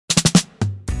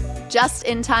Just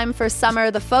in time for summer,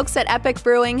 the folks at Epic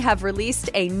Brewing have released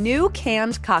a new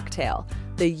canned cocktail,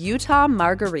 the Utah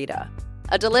Margarita.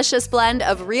 A delicious blend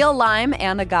of real lime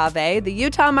and agave, the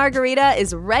Utah Margarita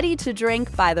is ready to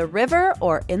drink by the river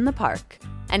or in the park.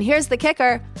 And here's the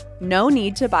kicker, no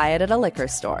need to buy it at a liquor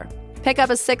store. Pick up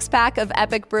a 6-pack of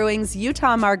Epic Brewing's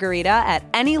Utah Margarita at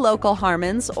any local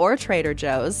Harmon's or Trader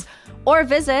Joe's, or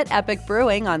visit Epic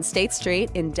Brewing on State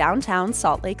Street in downtown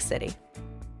Salt Lake City.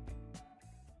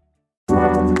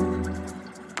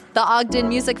 The Ogden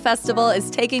Music Festival is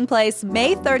taking place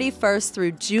May 31st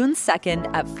through June 2nd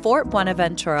at Fort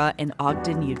Buenaventura in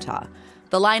Ogden, Utah.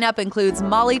 The lineup includes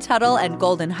Molly Tuttle and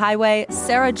Golden Highway,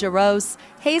 Sarah Jaros,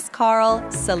 Hayes Carl,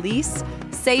 Celise,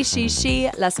 Say She She,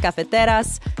 Las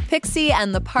Cafeteras, Pixie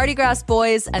and the Partygrass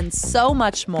Boys, and so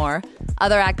much more.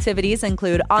 Other activities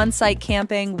include on-site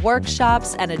camping,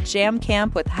 workshops, and a jam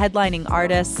camp with headlining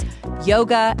artists,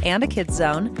 yoga, and a kids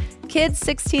zone. Kids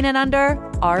 16 and under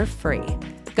are free.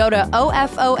 Go to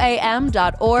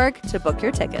ofoam.org to book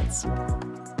your tickets.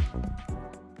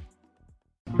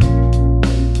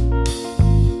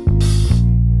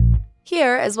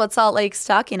 Here is what Salt Lake's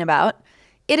talking about.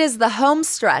 It is the home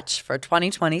stretch for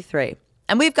 2023,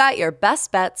 and we've got your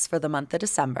best bets for the month of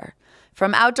December.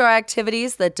 From outdoor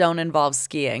activities that don't involve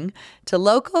skiing to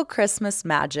local Christmas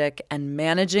magic and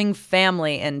managing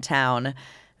family in town,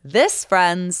 this,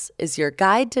 friends, is your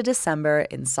guide to December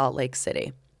in Salt Lake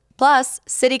City. Plus,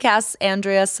 CityCast's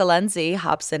Andrea Salenzi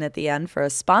hops in at the end for a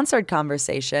sponsored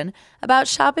conversation about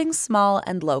shopping small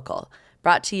and local,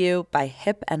 brought to you by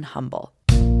Hip and Humble.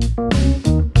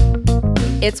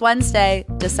 It's Wednesday,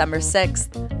 December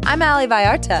 6th. I'm Allie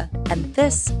Vallarta, and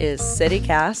this is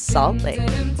CityCast Salt Lake.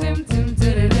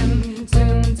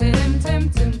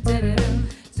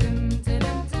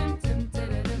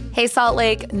 Hey, Salt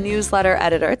Lake newsletter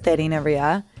editor, Terina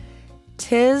Ria.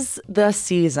 'Tis the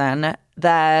season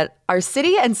that our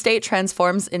city and state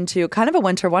transforms into kind of a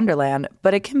winter wonderland,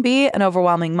 but it can be an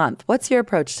overwhelming month. What's your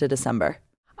approach to December?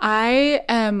 I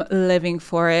am living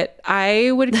for it.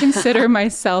 I would consider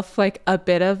myself like a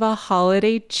bit of a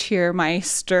holiday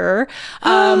cheermeister,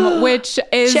 which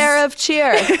is chair of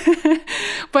cheer.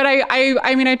 But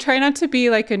I mean, I try not to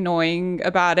be like annoying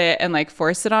about it and like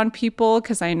force it on people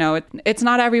because I know it's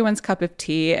not everyone's cup of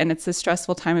tea and it's a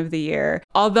stressful time of the year.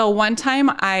 Although one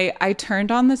time I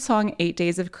turned on the song 8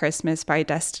 Days of Christmas by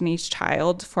Destiny's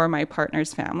Child for my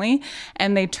partner's family,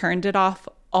 and they turned it off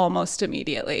almost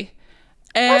immediately.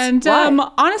 And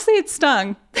honestly, it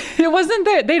stung. It wasn't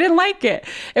there. They didn't like it.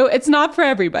 It's not for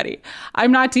everybody.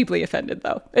 I'm not deeply offended,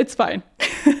 though. It's fine.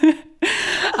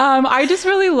 I just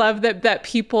really love that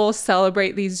people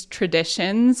celebrate these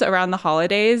traditions around the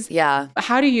holidays. Yeah.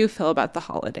 How do you feel about the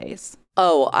holidays?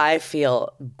 Oh, I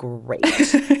feel great.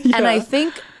 Yeah. And I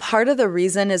think part of the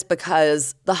reason is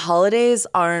because the holidays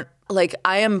aren't, like,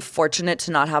 I am fortunate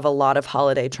to not have a lot of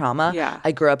holiday trauma. Yeah.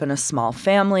 I grew up in a small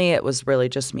family. It was really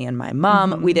just me and my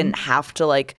mom. Mm-hmm. We didn't have to,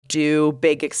 like, do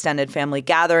big extended family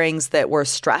gatherings that were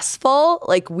stressful.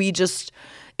 Like,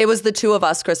 it was the two of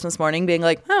us Christmas morning being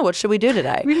like, oh, what should we do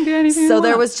today? We can do anything. So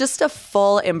there was just a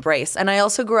full embrace. And I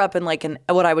also grew up in, like,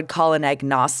 what I would call an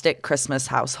agnostic Christmas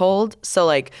household. So,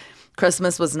 like,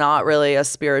 Christmas was not really a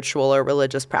spiritual or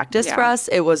religious practice for us.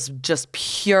 It was just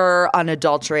pure,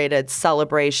 unadulterated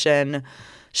celebration,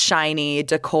 shiny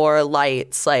decor,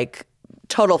 lights, like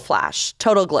total flash,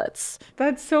 total glitz.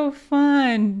 That's so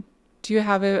fun. Do you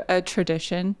have a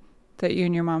tradition that you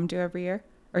and your mom do every year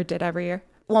or did every year?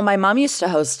 Well, my mom used to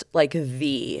host like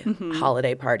the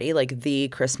holiday party, like the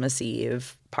Christmas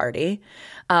Eve party.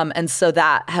 And so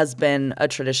that has been a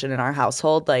tradition in our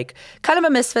household, like kind of a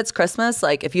misfits Christmas.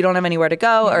 Like if you don't have anywhere to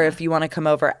go or if you want to come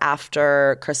over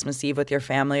after Christmas Eve with your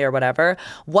family or whatever.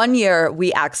 One year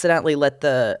we accidentally lit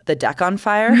the deck on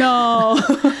fire. No.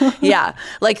 Yeah.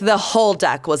 Like the whole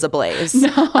deck was ablaze.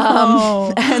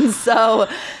 No. And so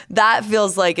that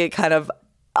feels like it kind of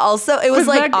also, it was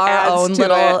like our own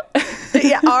little,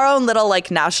 our own little like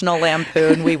National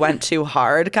Lampoon, we went too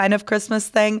hard kind of Christmas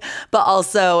thing. But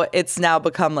also it's now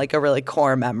become like a really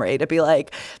core memory to be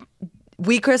like,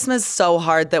 we Christmas so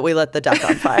hard that we lit the deck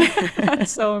on fire.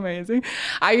 That's so amazing.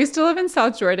 I used to live in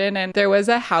South Jordan and there was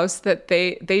a house that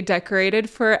they decorated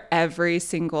for every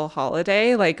single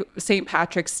holiday, like St.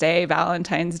 Patrick's Day,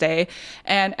 Valentine's Day.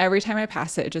 And every time I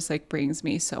pass it, it just like brings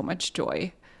me so much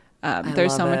joy.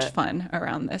 There's so much fun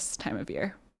around this time of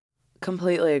year.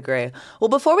 Completely agree. Well,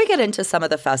 before we get into some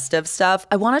of the festive stuff,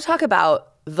 I want to talk about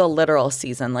the literal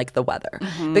season, like the weather.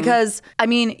 Because, I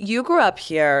mean, you grew up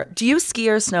here. Do you ski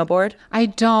or snowboard? I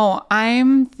don't.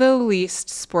 I'm the least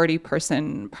sporty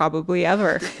person probably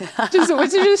ever. Which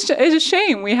is a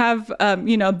shame. We have,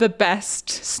 the best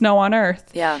snow on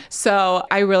earth. Yeah. So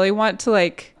I really want to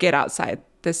like get outside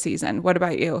this season. What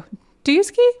about you? Do you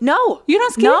ski? No. You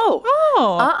don't ski? No.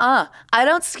 Oh. I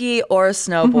don't ski or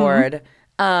snowboard.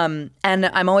 And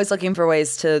I'm always looking for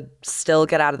ways to still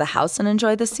get out of the house and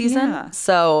enjoy the season. Yeah.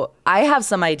 So I have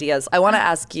some ideas. I want to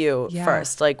ask you Yeah.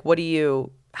 first, like,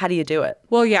 how do you do it?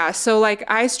 Well, yeah. So like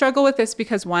I struggle with this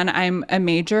because one, I'm a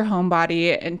major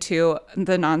homebody, and two,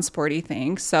 the non-sporty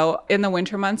thing. So in the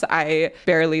winter months, I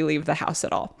barely leave the house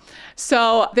at all.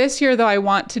 So this year though, I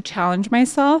want to challenge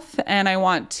myself, and I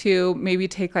want to maybe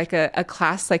take like a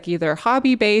class, like either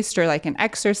hobby based or like an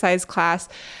exercise class.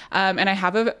 And I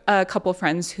have a couple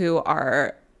friends who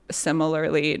are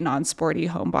similarly non-sporty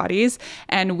homebodies,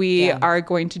 and we are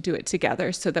going to do it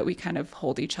together so that we kind of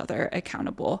hold each other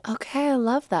accountable. Okay, I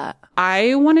love that.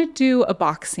 I want to do a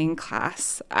boxing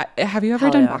class. Have you ever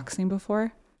done boxing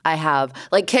before? I have,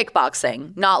 like,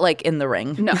 kickboxing, not like in the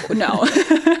ring. No.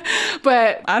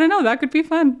 But I don't know. That could be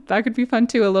fun. That could be fun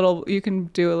too. You can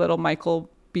do a little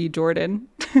Michael B. Jordan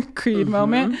Creed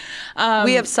moment.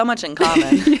 We have so much in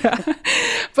common. Yeah.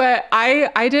 But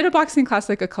I did a boxing class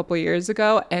like a couple years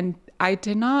ago, and I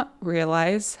did not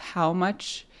realize how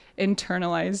much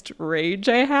internalized rage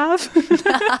I have.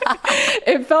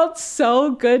 It felt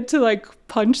so good to like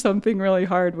punch something really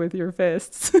hard with your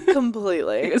fists.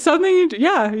 Completely. Something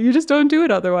you just don't do it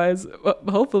otherwise. Well,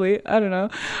 hopefully, I don't know.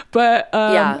 But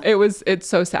it's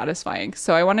so satisfying.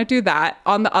 So I want to do that.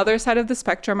 On the other side of the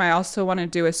spectrum, I also want to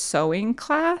do a sewing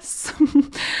class.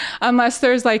 Unless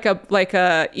there's like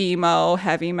a emo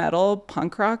heavy metal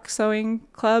punk rock sewing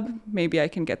club, maybe I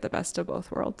can get the best of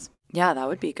both worlds. Yeah, that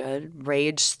would be good.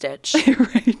 Rage stitch.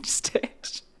 Rage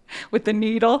stitch with the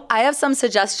needle. I have some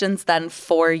suggestions then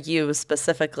for you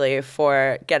specifically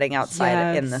for getting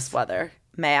outside in this weather.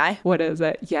 May I? What is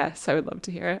it? Yes, I would love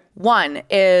to hear it. One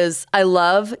is, I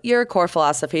love your core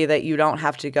philosophy that you don't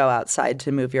have to go outside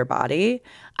to move your body.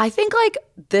 I think like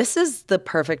this is the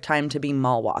perfect time to be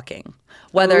mall walking.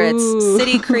 Whether it's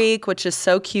City Creek, which is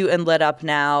so cute and lit up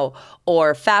now,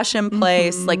 or Fashion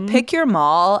Place, like pick your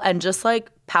mall and just like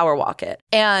power walk it.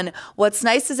 And what's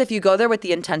nice is if you go there with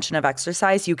the intention of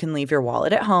exercise, you can leave your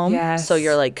wallet at home. Yes. So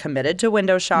you're like committed to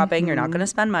window shopping. You're not going to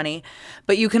spend money,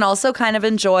 but you can also kind of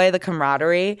enjoy the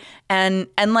camaraderie and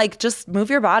like just move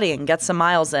your body and get some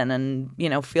miles in and,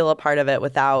 feel a part of it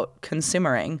without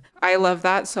consumering. I love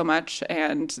that so much.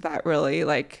 And that really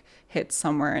like hits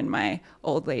somewhere in my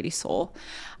old lady soul.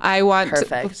 I want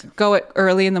to go at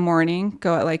early in the morning,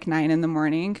 go at like 9 in the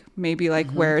morning, maybe like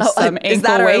wear some ankle Is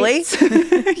that weights.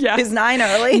 early? Yeah. Is 9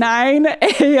 early? 9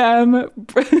 a.m.,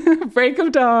 break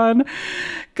of dawn,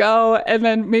 go, and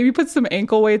then maybe put some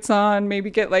ankle weights on, maybe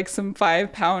get like some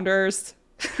 5-pounders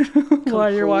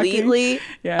while you're walking. Completely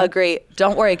agree.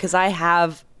 Don't worry, because I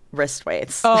have wrist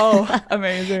weights. Oh,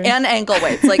 amazing. And ankle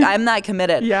weights. Like, I'm that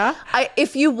committed. Yeah.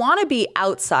 If you want to be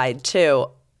outside too,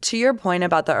 to your point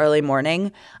about the early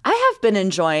morning, I have been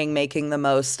enjoying making the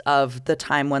most of the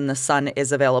time when the sun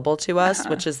is available to us,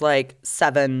 which is like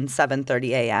 7:30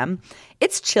 a.m.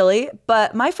 It's chilly,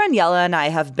 but my friend Yella and I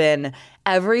have been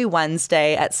every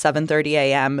Wednesday at 7:30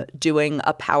 a.m. doing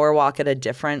a power walk at a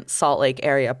different Salt Lake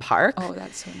area park. Oh,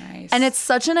 that's so nice. And it's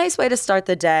such a nice way to start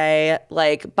the day.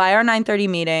 Like by our 9:30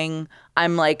 meeting,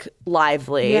 I'm like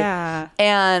lively. Yeah.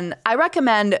 And I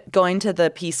recommend going to the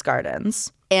Peace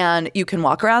Gardens. And you can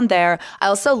walk around there. I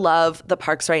also love the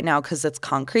parks right now because it's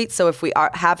concrete. So if we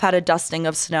have had a dusting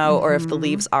of snow or if the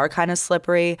leaves are kind of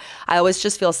slippery, I always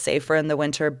just feel safer in the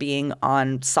winter being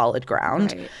on solid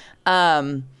ground.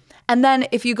 Right. And then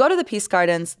if you go to the Peace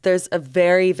Gardens, there's a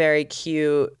very, very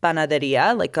cute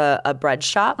panaderia, like a bread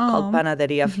shop called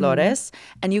Panaderia Flores.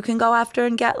 And you can go after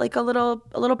and get like a little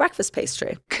breakfast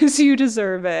pastry. Because you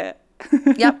deserve it.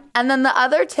 Yep. And then the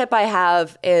other tip I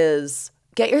have is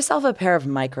get yourself a pair of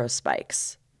micro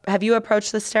spikes. Have you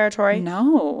approached this territory?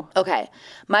 No. Okay.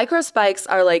 Micro spikes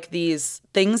are like these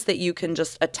things that you can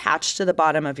just attach to the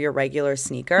bottom of your regular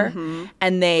sneaker.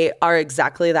 And they are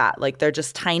exactly that. Like they're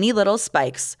just tiny little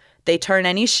spikes. They turn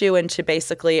any shoe into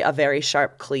basically a very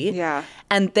sharp cleat. Yeah.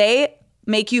 And they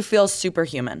make you feel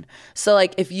superhuman. So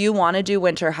like if you want to do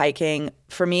winter hiking,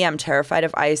 for me, I'm terrified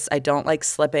of ice. I don't like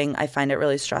slipping. I find it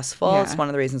really stressful. Yeah. It's one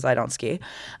of the reasons I don't ski.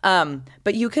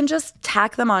 But you can just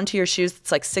tack them onto your shoes.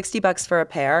 It's like $60 for a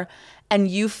pair and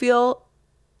you feel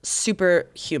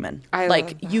superhuman. I like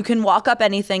love that. you can walk up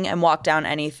anything and walk down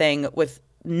anything with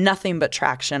nothing but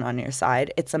traction on your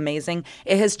side. It's amazing.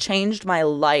 It has changed my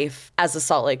life as a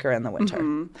Salt Laker in the winter.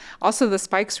 Mm-hmm. Also, the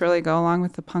spikes really go along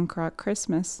with the punk rock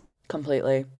Christmas.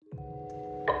 Completely.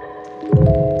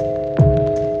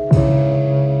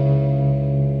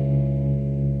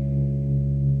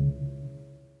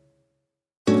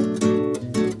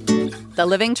 The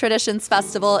Living Traditions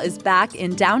Festival is back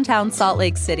in downtown Salt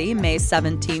Lake City, May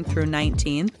 17th through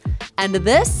 19th. And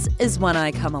this is when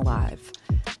I come alive.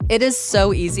 It is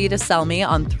so easy to sell me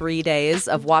on 3 days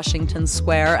of Washington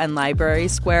Square and Library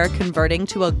Square converting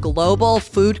to a global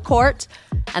food court.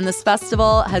 And this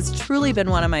festival has truly been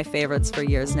one of my favorites for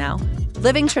years now.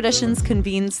 Living Traditions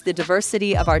convenes the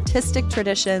diversity of artistic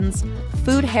traditions,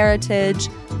 food heritage,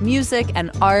 music, and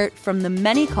art from the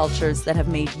many cultures that have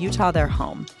made Utah their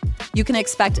home. You can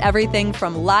expect everything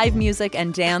from live music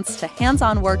and dance to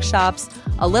hands-on workshops,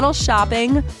 a little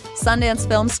shopping, Sundance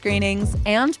film screenings,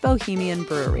 and Bohemian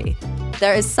Brewery.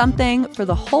 There is something for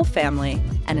the whole family,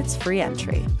 and it's free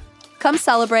entry. Come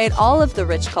celebrate all of the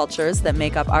rich cultures that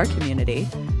make up our community.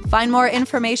 Find more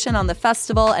information on the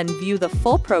festival and view the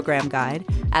full program guide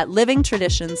at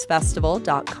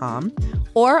livingtraditionsfestival.com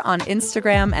or on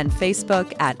Instagram and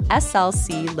Facebook at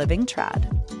SLC Living Trad.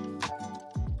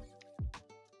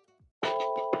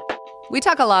 We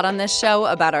talk a lot on this show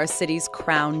about our city's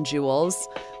crown jewels.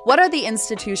 What are the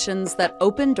institutions that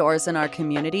open doors in our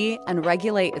community and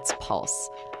regulate its pulse?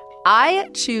 I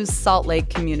choose Salt Lake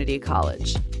Community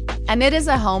College, and it is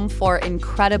a home for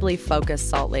incredibly focused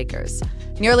Salt Lakers.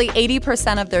 Nearly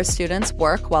 80% of their students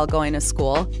work while going to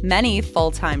school, many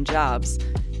full-time jobs.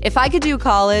 If I could do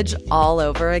college all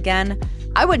over again,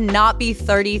 I would not be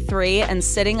 33 and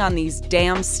sitting on these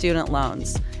damn student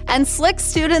loans. And slick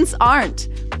students aren't.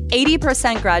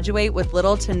 80% graduate with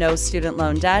little to no student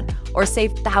loan debt or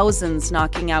save thousands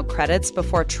knocking out credits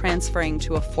before transferring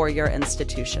to a four-year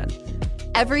institution.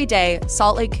 Every day,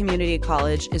 Salt Lake Community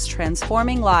College is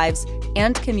transforming lives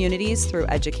and communities through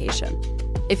education.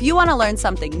 If you want to learn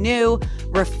something new,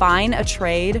 refine a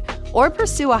trade, or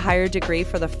pursue a higher degree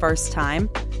for the first time,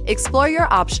 explore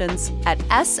your options at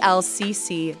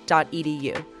slcc.edu.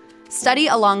 Study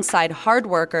alongside hard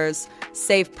workers,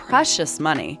 save precious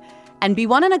money, and be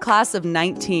one in a class of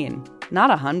 19, not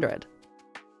 100.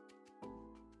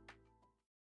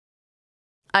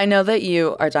 I know that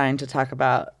you are dying to talk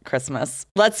about Christmas.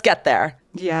 Let's get there.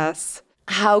 Yes.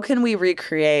 How can we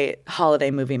recreate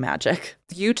holiday movie magic?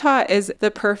 Utah is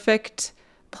the perfect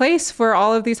place for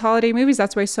all of these holiday movies.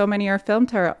 That's why so many are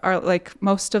filmed are like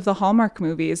most of the Hallmark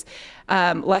movies.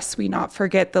 Lest we not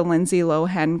forget the Lindsay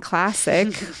Lohan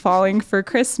classic, Falling for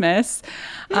Christmas.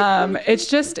 It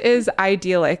just is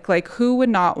idyllic. Like, who would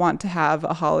not want to have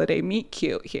a holiday meet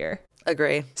cute here?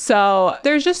 Agree. So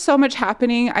there's just so much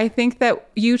happening. I think that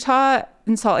Utah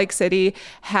and Salt Lake City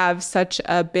have such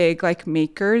a big like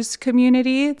makers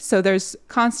community. So there's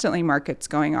constantly markets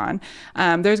going on.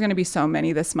 There's going to be so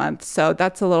many this month. So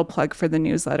that's a little plug for the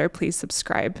newsletter. Please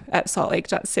subscribe at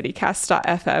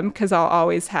saltlake.citycast.fm because I'll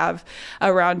always have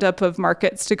a roundup of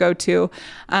markets to go to.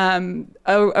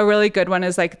 A really good one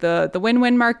is like the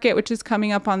Win-Win Market, which is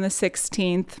coming up on the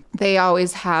 16th. They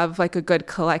always have like a good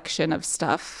collection of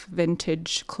stuff,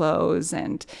 vintage clothes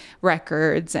and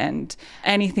records and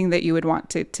anything that you would want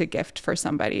to gift for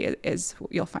somebody is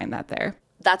you'll find that there.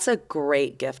 That's a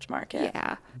great gift market.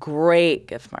 Yeah. Great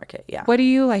gift market, yeah. What do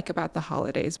you like about the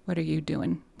holidays? What are you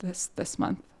doing this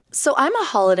month? So I'm a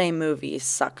holiday movie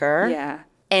sucker. Yeah.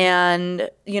 And,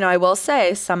 you know, I will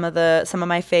say some of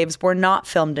my faves were not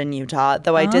filmed in Utah,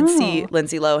 though I did see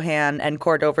Lindsay Lohan and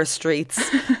Cordova Street's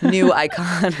new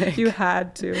iconic. You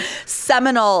had to.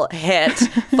 Seminal hit,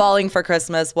 Falling for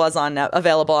Christmas, was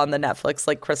available on the Netflix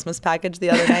like Christmas package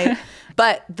the other night.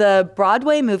 But the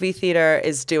Broadway movie theater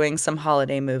is doing some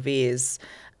holiday movies.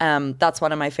 That's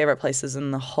one of my favorite places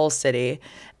in the whole city.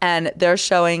 And they're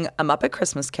showing A Muppet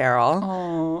Christmas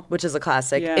Carol, which is a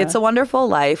classic. Yeah. It's a Wonderful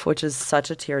Life, which is such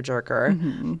a tearjerker.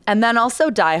 Mm-hmm. And then also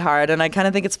Die Hard. And I kind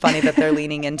of think it's funny that they're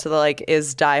leaning into the like,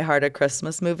 is Die Hard a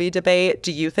Christmas movie debate?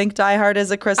 Do you think Die Hard is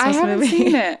a Christmas movie? I haven't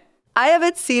seen it. I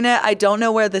haven't seen it. I don't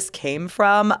know where this came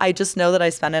from. I just know that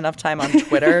I spend enough time on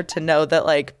Twitter to know that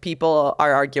like people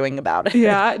are arguing about it.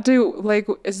 Yeah.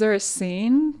 Is there a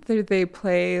scene? Do they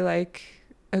play like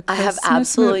I have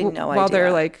absolutely no idea. While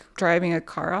they're like driving a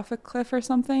car off a cliff or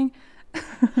something?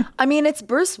 I mean, it's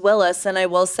Bruce Willis, and I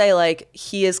will say, like,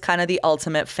 he is kind of the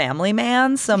ultimate family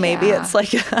man. So maybe it's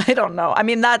like, I don't know. I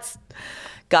mean, that's,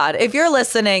 God, if you're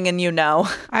listening and you know.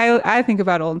 I think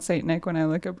about Old St. Nick when I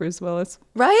look at Bruce Willis.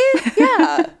 Right?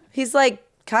 Yeah. He's like,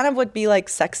 kind of would be like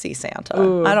sexy Santa.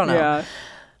 Ooh, I don't know. Yeah.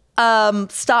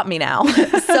 Stop me now.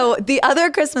 So the other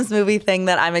Christmas movie thing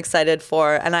that I'm excited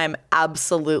for, and I'm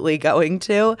absolutely going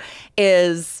to,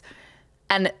 is,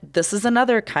 and this is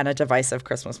another kind of divisive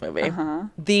Christmas movie.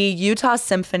 The Utah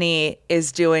Symphony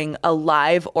is doing a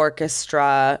live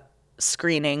orchestra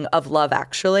screening of Love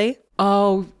Actually.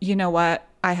 Oh, you know what?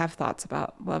 I have thoughts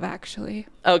about Love Actually.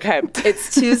 Okay.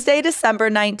 It's Tuesday,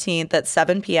 December 19th at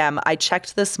 7 p.m. I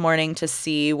checked this morning to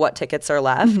see what tickets are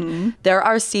left. There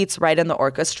are seats right in the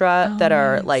orchestra that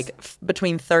are like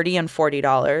between $30 and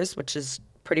 $40, which is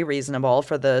pretty reasonable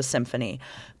for the symphony.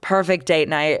 Perfect date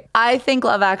night. I think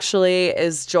Love Actually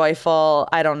is joyful.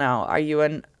 I don't know. Are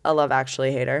you a Love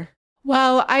Actually hater?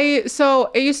 Well,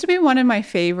 so it used to be one of my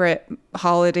favorite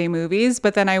holiday movies,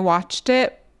 but then I watched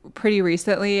it pretty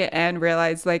recently and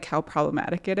realized like how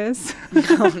problematic it is.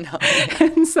 Oh no.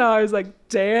 And so I was like,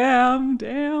 damn.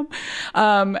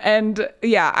 And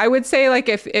yeah, I would say like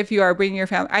if you are bringing your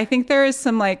family, I think there is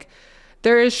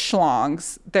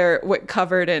schlongs. They're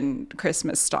covered in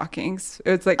Christmas stockings.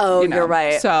 It's like, you're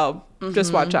right. So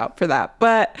just watch out for that.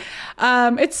 But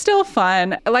it's still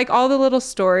fun. Like all the little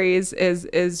stories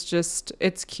is just,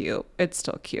 it's cute. It's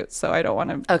still cute. So I don't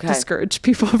want to discourage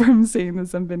people from seeing the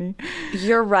symphony.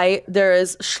 You're right. There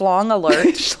is schlong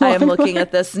alert. I am looking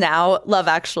at this now. Love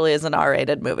Actually is an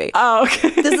R-rated movie. Oh, okay.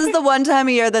 This is the one time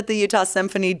a year that the Utah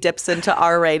Symphony dips into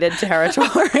R-rated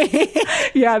territory.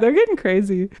 Yeah, they're getting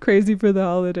crazy for the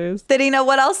holidays. Therina,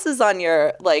 what else is on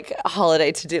your like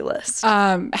holiday to-do list?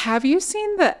 Have you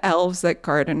seen the elves at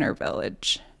Gardner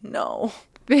Village? No.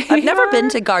 I've never been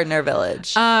to Gardner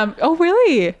Village. Oh,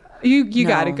 really? You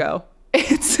gotta go.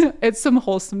 It's some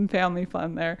wholesome family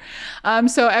fun there.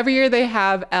 So every year they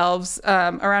have elves.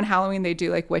 Around Halloween they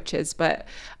do like witches, but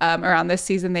around this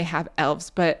season they have elves.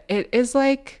 But it is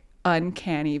like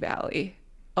uncanny valley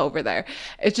over there.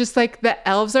 It's just like the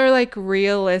elves are like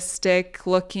realistic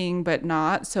looking, but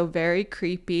not so very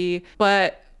creepy.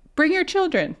 But bring your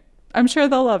children. I'm sure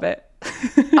they'll love it.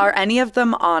 Are any of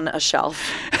them on a shelf?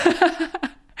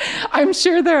 I'm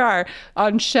sure there are,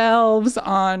 on shelves,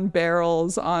 on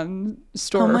barrels, on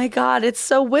store. Oh my God, it's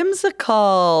so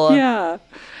whimsical. Yeah.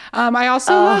 I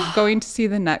also love going to see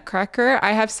the Nutcracker.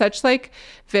 I have such like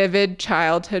vivid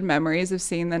childhood memories of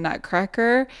seeing the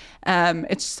Nutcracker.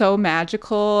 It's so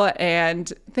magical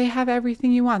and they have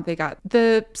everything you want. They got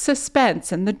the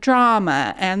suspense and the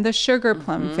drama and the sugar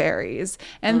plum fairies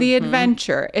and the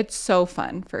adventure. It's so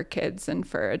fun for kids and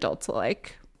for adults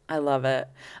alike. I love it.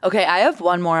 Okay, I have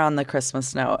one more on the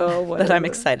Christmas note that I'm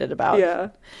excited about.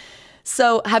 Yeah.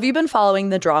 So have you been following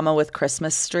the drama with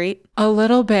Christmas Street? A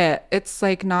little bit. It's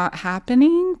like not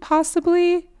happening,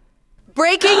 possibly.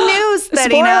 Breaking news,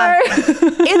 Therina.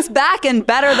 It's back and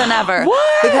better than ever.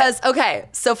 What? Because, okay,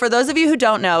 so for those of you who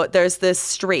don't know, there's this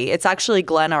street. It's actually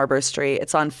Glen Arbor Street.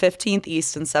 It's on 15th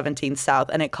East and 17th South,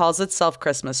 and it calls itself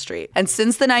Christmas Street. And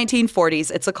since the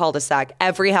 1940s, it's a cul-de-sac.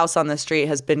 Every house on the street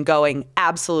has been going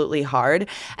absolutely hard.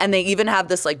 And they even have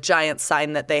this like giant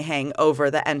sign that they hang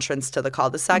over the entrance to the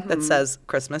cul-de-sac that says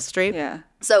Christmas Street. Yeah.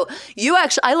 So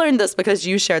I learned this because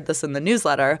you shared this in the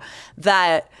newsletter,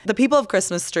 that the people of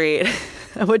Christmas Street,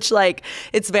 which like,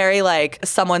 it's very like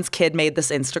someone's kid made this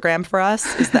Instagram for us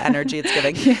is the energy it's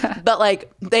giving. Yeah. But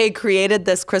like they created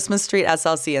this Christmas Street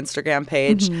SLC Instagram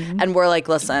page and we're like,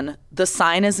 listen, the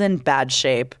sign is in bad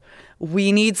shape.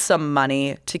 We need some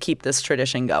money to keep this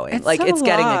tradition going. It's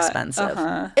getting expensive.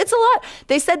 It's a lot.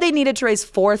 They said they needed to raise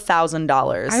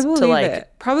 $4,000 I believe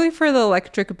it. Probably for the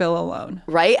electric bill alone.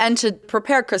 Right? And to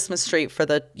prepare Christmas Street for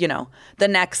the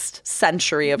next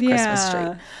century of Christmas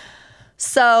Street.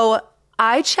 So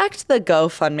I checked the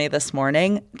GoFundMe this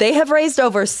morning. They have raised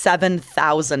over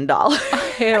 $7,000.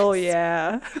 Hell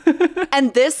yeah.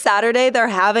 And this Saturday, they're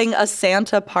having a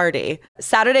Santa party.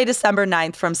 Saturday, December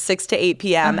 9th from 6 to 8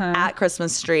 p.m. at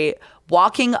Christmas Street.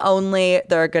 Walking only.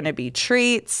 There are going to be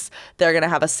treats. They're going to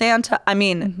have a Santa. I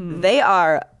mean, they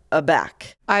are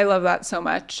back. I love that so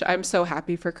much. I'm so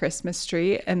happy for Christmas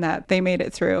Street and that they made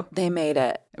it through. They made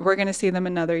it. We're going to see them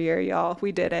another year, y'all.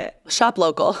 We did it. Shop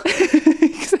local.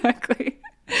 Exactly.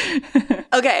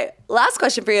 Okay, last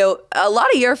question for you. A lot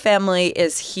of your family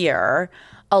is here.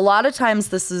 A lot of times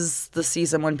this is the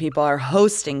season when people are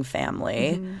hosting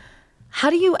family. How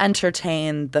do you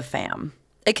entertain the fam?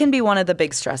 It can be one of the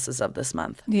big stresses of this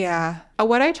month. Yeah.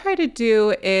 What I try to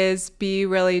do is be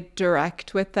really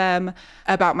direct with them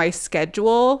about my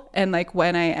schedule and like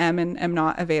when I am and am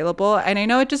not available. And I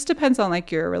know it just depends on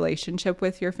like your relationship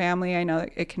with your family. I know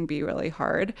it can be really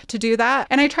hard to do that.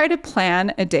 And I try to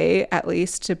plan a day at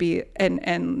least to be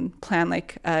and plan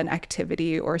like an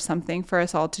activity or something for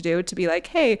us all to do, to be like,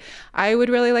 hey, I would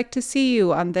really like to see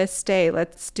you on this day.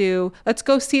 Let's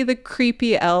go see the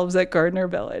creepy elves at Gardner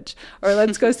Village, or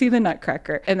let's go see the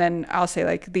Nutcracker. And then I'll say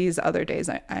like these other days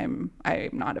I'm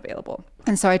not available.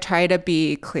 And so I try to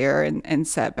be clear and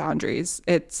set boundaries.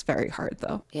 It's very hard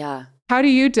though. Yeah. How do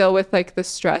you deal with like the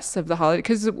stress of the holiday?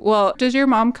 Because, well, does your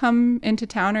mom come into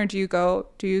town, or do you go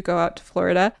out to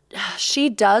Florida? She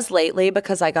does lately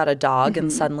because I got a dog,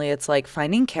 and suddenly it's like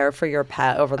finding care for your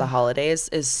pet over the holidays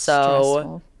is so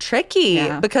stressful.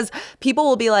 Tricky because people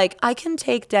will be like, I can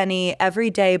take Denny every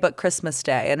day but Christmas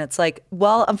Day. And it's like,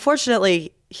 well,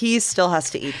 unfortunately, he still has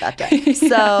to eat that day.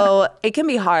 So it can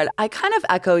be hard. I kind of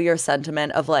echo your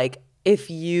sentiment of like, if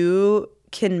you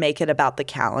can make it about the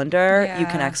calendar, you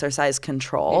can exercise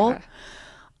control. Yeah.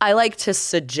 I like to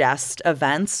suggest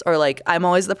events, or like I'm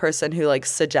always the person who like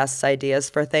suggests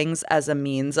ideas for things as a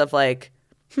means of like,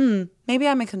 maybe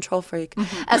I'm a control freak,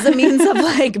 as a means of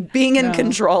like being in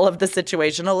control of the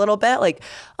situation a little bit. Like,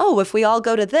 oh, if we all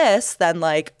go to this, then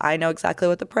like I know exactly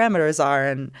what the parameters are,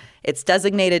 and it's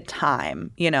designated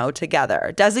time,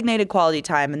 together, designated quality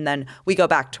time, and then we go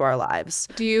back to our lives.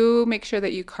 Do you make sure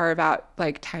that you carve out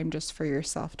like time just for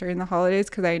yourself during the holidays?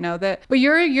 Because I know that, but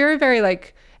you're a very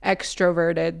like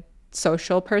extroverted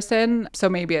social person, so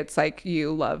maybe it's like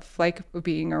you love like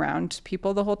being around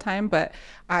people the whole time, but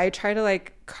I try to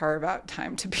like carve out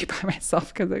time to be by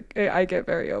myself because I get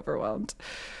very overwhelmed.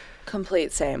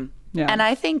 Complete same. Yeah. And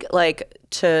I think like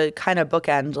to kind of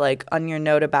bookend like on your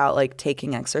note about like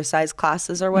taking exercise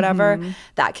classes or whatever,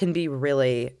 that can be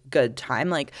really good time.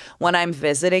 Like when I'm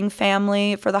visiting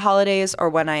family for the holidays, or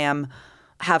when I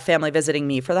have family visiting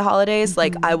me for the holidays,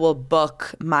 like I will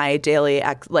book my daily,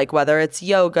 like whether it's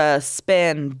yoga,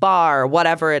 spin, bar,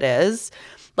 whatever it is,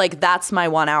 like that's my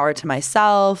 1 hour to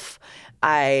myself.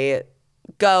 I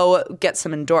go get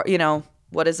some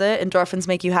what is it? Endorphins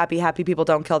make you happy. Happy people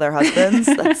don't kill their husbands.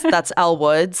 That's Elle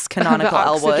Woods, canonical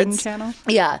Elle Woods. Channel.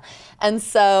 Yeah. And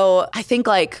so I think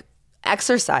like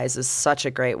exercise is such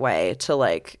a great way to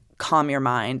like calm your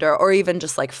mind, or even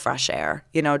just like fresh air,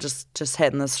 just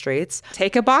hitting the streets.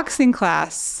 Take a boxing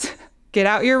class. Get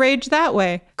out your rage that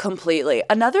way. Completely.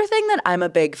 Another thing that I'm a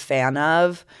big fan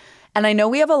of, and I know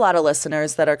we have a lot of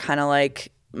listeners that are kind of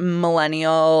like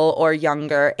millennial or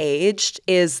younger aged,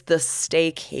 is the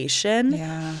staycation.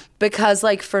 Yeah. Because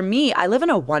like for me, I live in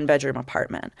a 1-bedroom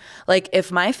apartment. Like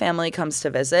if my family comes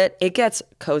to visit, it gets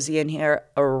cozy in here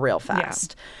real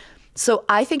fast. Yeah. So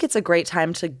I think it's a great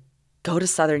time to go to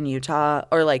Southern Utah,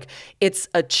 or like it's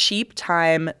a cheap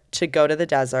time to go to the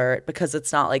desert because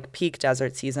it's not like peak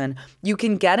desert season. You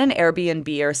can get an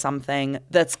Airbnb or something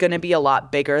that's going to be a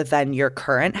lot bigger than your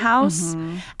current house.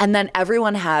 And then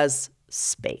everyone has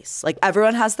space. Like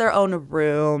everyone has their own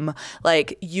room.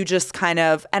 Like you just kind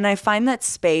of, and I find that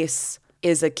space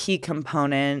is a key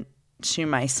component to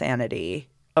my sanity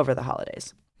over the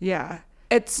holidays. Yeah.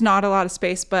 It's not a lot of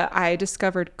space, but I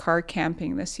discovered car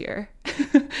camping this year.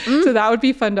 So that would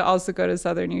be fun to also go to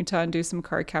Southern Utah and do some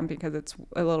car camping because it's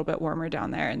a little bit warmer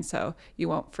down there, and so you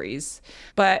won't freeze.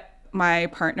 But my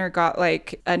partner got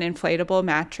like an inflatable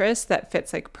mattress that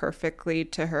fits like perfectly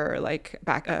to her like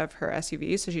back of her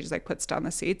SUV. So she just like puts down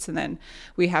the seats, and then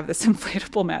we have this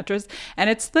inflatable mattress, and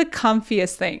it's the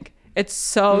comfiest thing. It's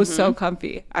so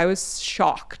comfy. I was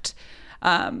shocked.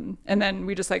 And then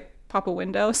we just like pop a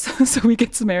window so we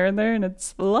get some air in there, and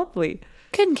it's lovely.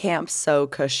 Can camp so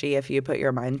cushy if you put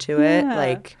your mind to it. Yeah.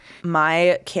 Like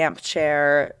my camp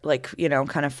chair, like,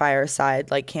 kind of fireside,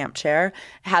 like camp chair,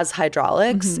 has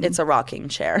hydraulics. It's a rocking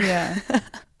chair. Yeah.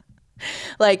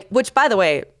 Like, which by the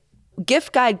way,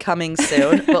 gift guide coming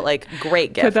soon, but like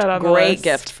great gift. Put that on the great list.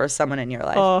 Gift for someone in your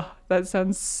life. Oh, that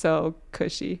sounds so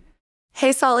cushy.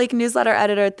 Hey, Salt Lake newsletter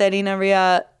editor Terina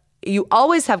Ria. You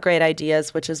always have great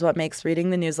ideas, which is what makes reading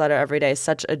the newsletter every day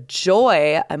such a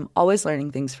joy. I'm always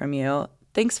learning things from you.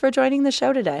 Thanks for joining the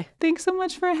show today. Thanks so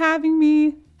much for having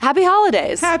me. Happy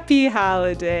holidays. Happy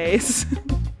holidays.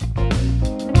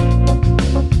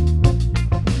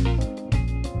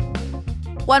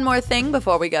 One more thing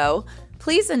before we go.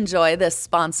 Please enjoy this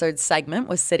sponsored segment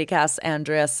with CityCast's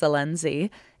Andrea Salenzi.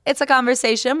 It's a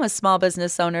conversation with small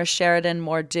business owner Sheridan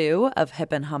Mordew of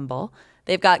Hip and Humble.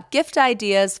 They've got gift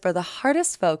ideas for the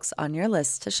hardest folks on your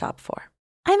list to shop for.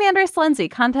 I'm Andrea Lindsay,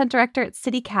 content director at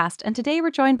CityCast, and today we're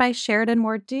joined by Sheridan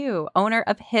Mordew, owner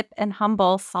of Hip and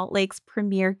Humble, Salt Lake's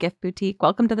premier gift boutique.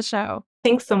 Welcome to the show.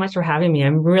 Thanks so much for having me.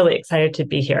 I'm really excited to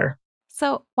be here.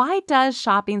 So why does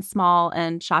shopping small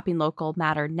and shopping local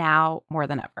matter now more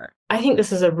than ever? I think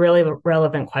this is a really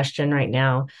relevant question right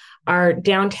now. Our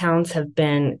downtowns have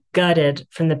been gutted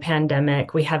from the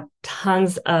pandemic. We have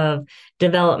tons of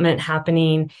development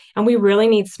happening, and we really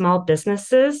need small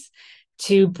businesses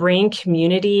to bring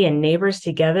community and neighbors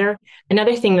together.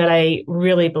 Another thing that I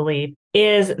really believe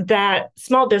is that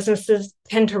small businesses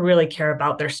tend to really care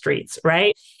about their streets,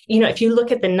 right? If you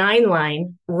look at the 9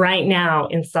 Line right now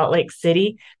in Salt Lake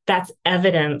City, that's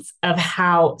evidence of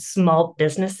how small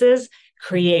businesses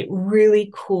create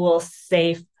really cool,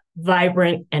 safe,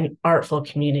 vibrant, and artful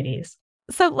communities.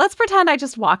 So let's pretend I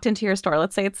just walked into your store.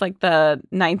 Let's say it's like the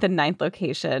 9th and 9th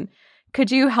location.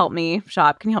 Could you help me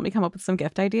shop? Can you help me come up with some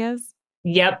gift ideas?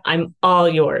 Yep, I'm all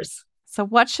yours. So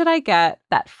what should I get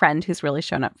that friend who's really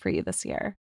shown up for you this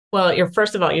year? Well,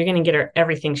 first of all, you're going to get her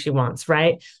everything she wants,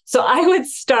 right? So I would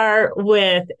start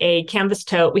with a canvas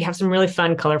tote. We have some really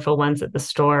fun, colorful ones at the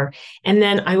store. And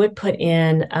then I would put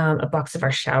in a box of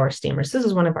our shower steamers. This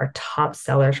is one of our top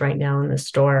sellers right now in the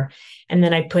store. And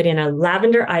then I put in a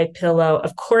lavender eye pillow,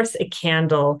 of course, a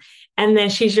candle. And then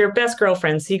she's your best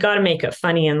girlfriend, so you got to make it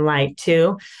funny and light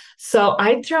too. So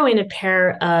I'd throw in a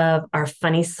pair of our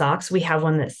funny socks. We have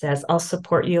one that says, "I'll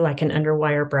support you like an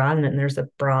underwire bra." And then there's a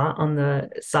bra on the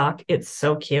sock. It's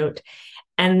so cute.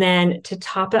 And then to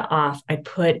top it off, I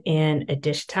put in a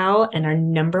dish towel. And our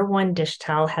number one dish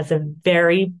towel has a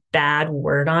very bad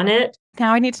word on it.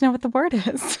 Now I need to know what the word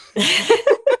is.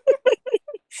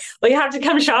 Well, you have to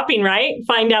come shopping, right?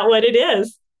 Find out what it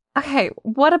is. Okay,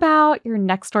 what about your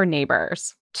next door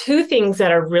neighbors? 2 things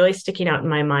that are really sticking out in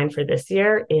my mind for this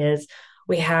year is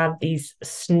we have these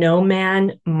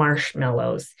snowman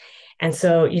marshmallows. And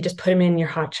so you just put them in your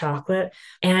hot chocolate,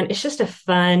 and it's just a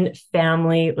fun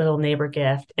family little neighbor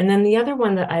gift. And then the other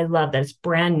one that I love that's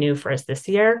brand new for us this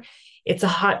year, it's a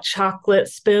hot chocolate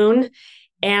spoon.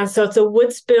 And so it's a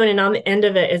wood spoon, and on the end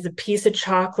of it is a piece of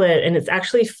chocolate, and it's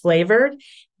actually flavored.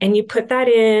 And you put that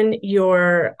in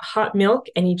your hot milk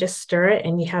and you just stir it,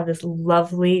 and you have this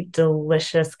lovely,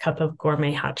 delicious cup of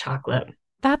gourmet hot chocolate.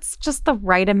 That's just the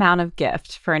right amount of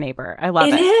gift for a neighbor. I love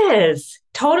it. It is.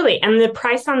 Totally. And the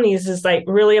price on these is like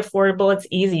really affordable. It's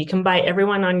easy. You can buy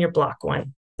everyone on your block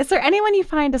one. Is there anyone you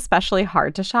find especially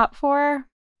hard to shop for?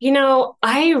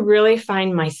 I really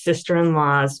find my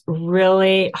sister-in-laws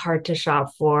really hard to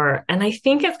shop for. And I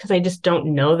think it's because I just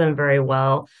don't know them very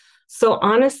well. So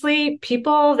honestly,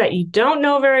 people that you don't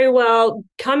know very well,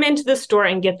 come into the store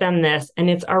and get them this. And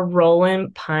it's our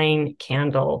Roland Pine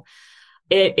candle.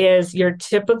 It is your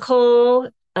typical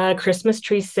Christmas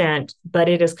tree scent, but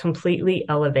it is completely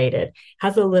elevated.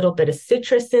 Has a little bit of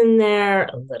citrus in there,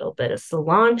 a little bit of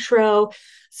cilantro.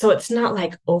 So it's not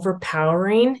like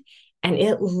overpowering. And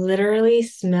it literally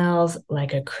smells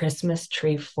like a Christmas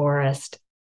tree forest.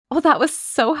 Oh, that was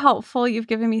so helpful. You've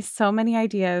given me so many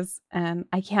ideas, and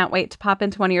I can't wait to pop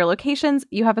into one of your locations.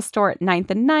 You have a store at 9th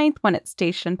and 9th, one at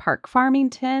Station Park,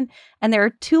 Farmington, and there are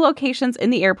 2 locations in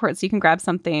the airport, so you can grab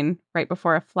something right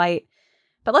before a flight.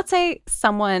 But let's say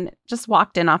someone just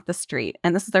walked in off the street,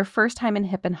 and this is their first time in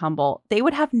Hip and Humble. They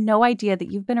would have no idea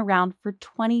that you've been around for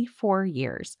 24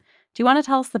 years. Do you want to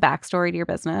tell us the backstory to your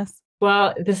business?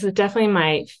 Well, this is definitely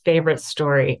my favorite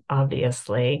story,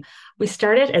 obviously. We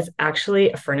started as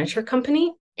actually a furniture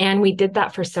company, and we did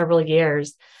that for several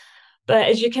years. But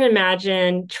as you can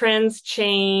imagine, trends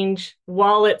change,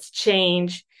 wallets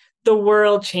change, the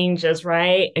world changes,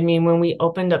 right? I mean, when we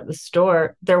opened up the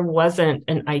store, there wasn't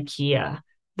an IKEA.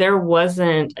 There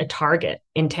wasn't a Target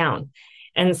in town.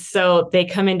 And so they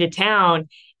come into town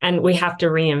and we have to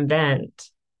reinvent.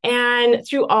 And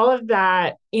through all of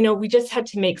that, we just had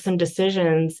to make some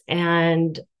decisions.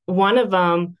 And one of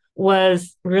them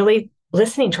was really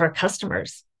listening to our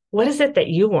customers. What is it that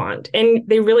you want? And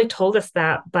they really told us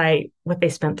that by what they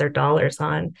spent their dollars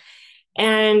on.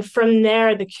 And from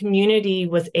there, the community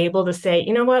was able to say,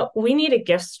 you know what, we need a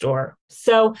gift store.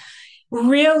 So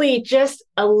really just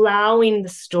allowing the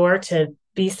store to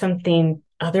be something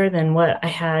other than what I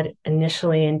had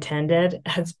initially intended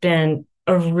has been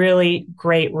a really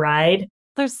great ride.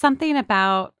 There's something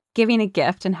about giving a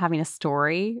gift and having a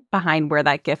story behind where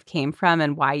that gift came from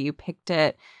and why you picked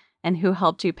it and who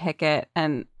helped you pick it.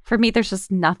 And for me, there's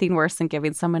just nothing worse than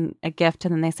giving someone a gift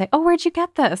and then they say, "Oh, where'd you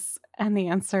get this?" And the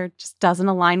answer just doesn't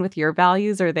align with your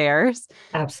values or theirs.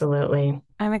 Absolutely.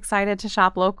 I'm excited to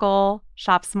shop local,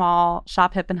 shop small,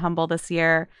 shop Hip and Humble this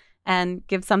year, and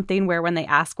give something where when they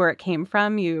ask where it came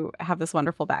from, you have this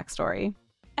wonderful backstory.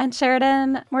 And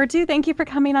Sheridan Mordu, thank you for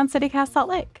coming on CityCast Salt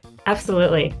Lake.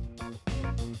 Absolutely.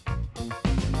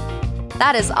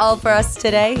 That is all for us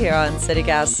today here on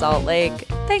CityCast Salt Lake.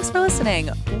 Thanks for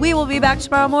listening. We will be back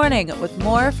tomorrow morning with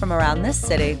more from around this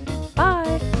city.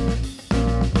 Bye.